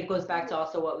 I think it goes back to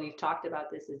also what we've talked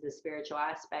about. This is the spiritual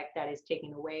aspect that is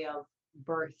taken away of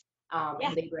birth,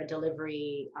 labor and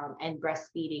delivery, and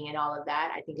breastfeeding and all of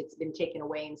that. I think it's been taken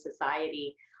away in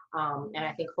society. And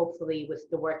I think hopefully with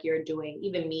the work you're doing,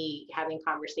 even me having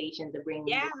conversations that bring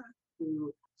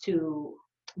to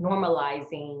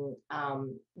normalizing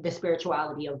the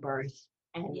spirituality of birth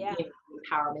and the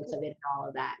empowerment of it and all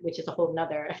of that, which is a whole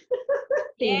nother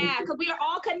because we are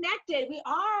all connected. We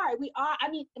are. I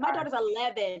mean, my daughter's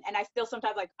 11 and I still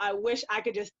sometimes like, I wish I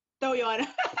could just throw you on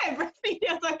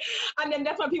breastfeeding. And then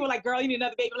that's when people are like, girl, you need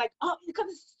another baby. I'm like, oh, because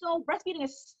it's so, breastfeeding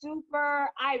is super,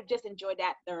 I've just enjoyed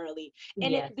that thoroughly.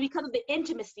 And it's because of the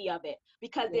intimacy of it,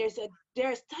 because there's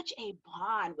such a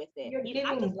bond with it. You're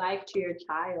giving life to your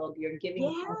child. You're giving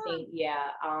something,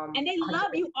 and they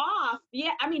love you off.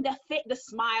 Yeah, I mean, the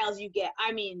smiles you get.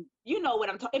 I mean, you know what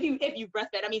I'm talking, if you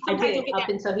breastfed. I mean, sometimes you get up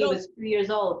until he was 3 years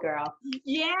old, girl.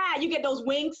 Yeah, you get those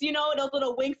winks, you know, those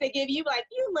little winks they give you, like,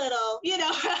 you little, you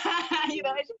know. You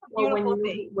know, it's just a beautiful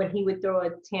thing. When he would throw a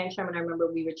tantrum, and I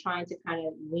remember we were trying to kind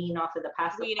of wean off of the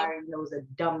pacifier, and it was a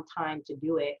dumb time to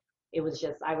do it. It was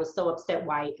just, I was so upset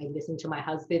why I listened to my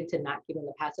husband to not give him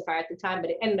the pacifier at the time,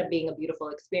 but it ended up being a beautiful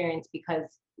experience because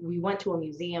we went to a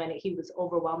museum and he was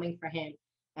overwhelming for him.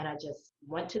 And I just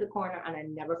went to the corner, and I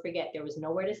never forget, there was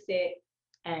nowhere to sit.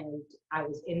 And I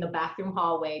was in the bathroom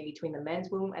hallway between the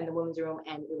men's room and the women's room,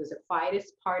 and it was the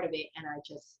quietest part of it. And I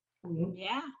just,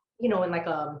 you know, in like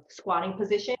a squatting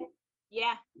position.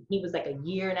 Yeah. He was like 1.5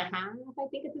 years, I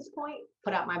think, at this point,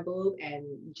 put out my boob and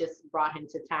just brought him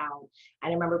to town.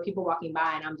 And I remember people walking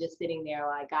by, and I'm just sitting there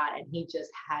like, God, and he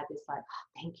just had this like,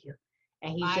 oh, thank you.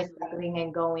 And he's just suckling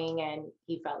and going, and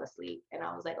he fell asleep. And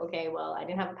I was like, okay, well, I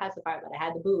didn't have a pacifier, but I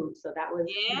had the boob. So that was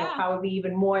you know, probably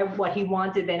even more what he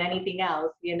wanted than anything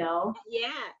else, you know? Yeah.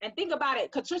 And think about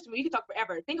it, because trust me, we can talk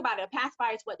forever. Think about it. A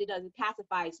pacifier is what it does. It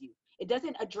pacifies you. It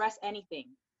doesn't address anything.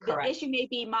 Correct. The issue may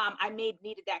be, Mom, I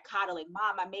needed that coddling.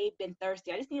 Mom, I may have been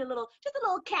thirsty. I just need a little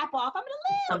cap off. I'm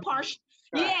a little partial.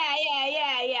 Right.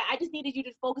 Yeah. I just needed you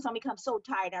to focus on me because I'm so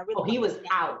tired. I really. He was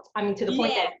out. I mean, to the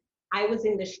point that I was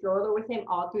in the stroller with him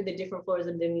all through the different floors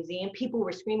of the museum. People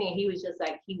were screaming, and he was just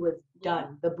like, he was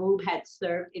done. The boob had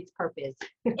served its purpose.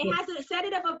 It has a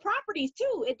sedative of properties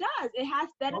too. It does. It has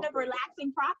sedative,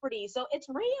 relaxing properties. So it's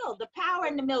real. The power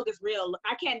in the milk is real.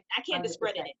 I can't 100%.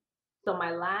 Discredit it. So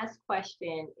my last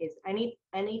question is any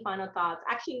final thoughts?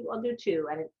 Actually, I'll do two.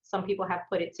 And some people have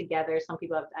put it together. Some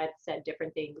people have said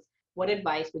different things. What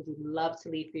advice would you love to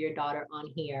leave for your daughter on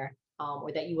here,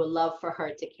 or that you would love for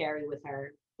her to carry with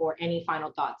her, or any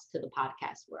final thoughts to the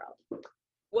podcast world?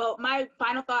 Well, my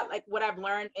final thought, like what I've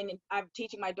learned and I'm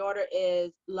teaching my daughter,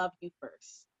 is love you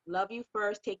first. Love you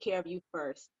first. Take care of you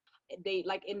first. They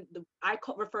like I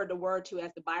refer the word to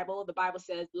as the Bible. The Bible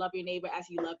says, love your neighbor as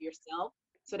you love yourself.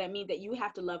 So that means that you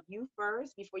have to love you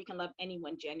first before you can love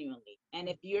anyone genuinely. And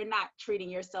if you're not treating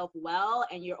yourself well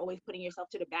and you're always putting yourself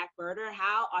to the back burner,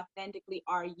 how authentically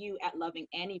are you at loving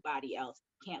anybody else?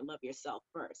 You can't love yourself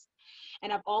first.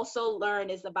 And I've also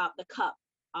learned is about the cup.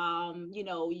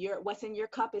 What's in your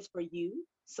cup is for you.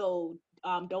 So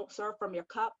don't serve from your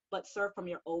cup, but serve from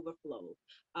your overflow.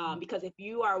 Because if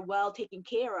you are well taken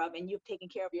care of and you've taken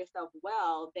care of yourself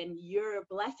well, then your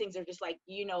blessings are just like,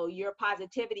 your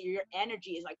positivity, your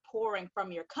energy is like pouring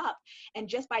from your cup. And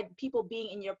just by people being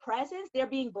in your presence, they're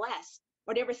being blessed,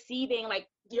 or they're receiving like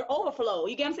your overflow.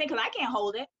 You get what I'm saying? Because I can't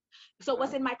hold it. So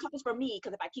what's in my cup is for me.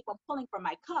 Because if I keep on pulling from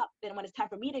my cup, then when it's time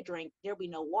for me to drink, there'll be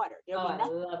no water. There'll be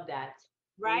nothing. I love that.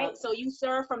 Right? So you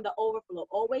serve from the overflow.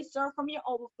 Always serve from your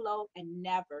overflow and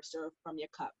never serve from your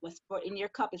cup. What's in your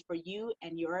cup is for you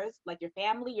and yours, like your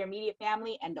family, your immediate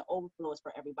family, and the overflow is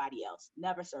for everybody else.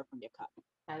 Never serve from your cup.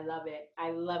 I love it. I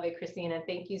love it, Christina.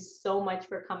 Thank you so much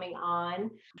for coming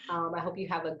on. I hope you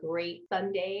have a great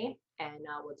Sunday, and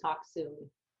we'll talk soon.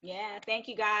 Yeah, thank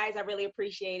you guys. I really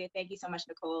appreciate it. Thank you so much,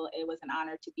 Nicole. It was an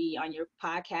honor to be on your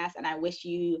podcast, and I wish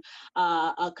you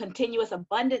a continuous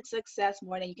abundant success,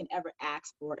 more than you can ever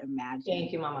ask or imagine.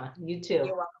 Thank you, Mama. You too.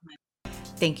 You're welcome.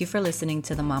 Thank you for listening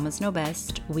to the Mamas Know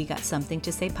Best We Got Something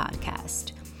to Say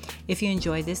podcast. If you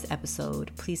enjoyed this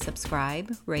episode, please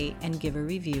subscribe, rate, and give a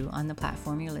review on the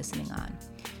platform you're listening on.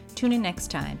 Tune in next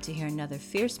time to hear another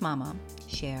fierce mama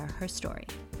share her story.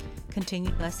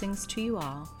 Continued blessings to you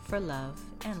all, for love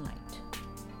and light.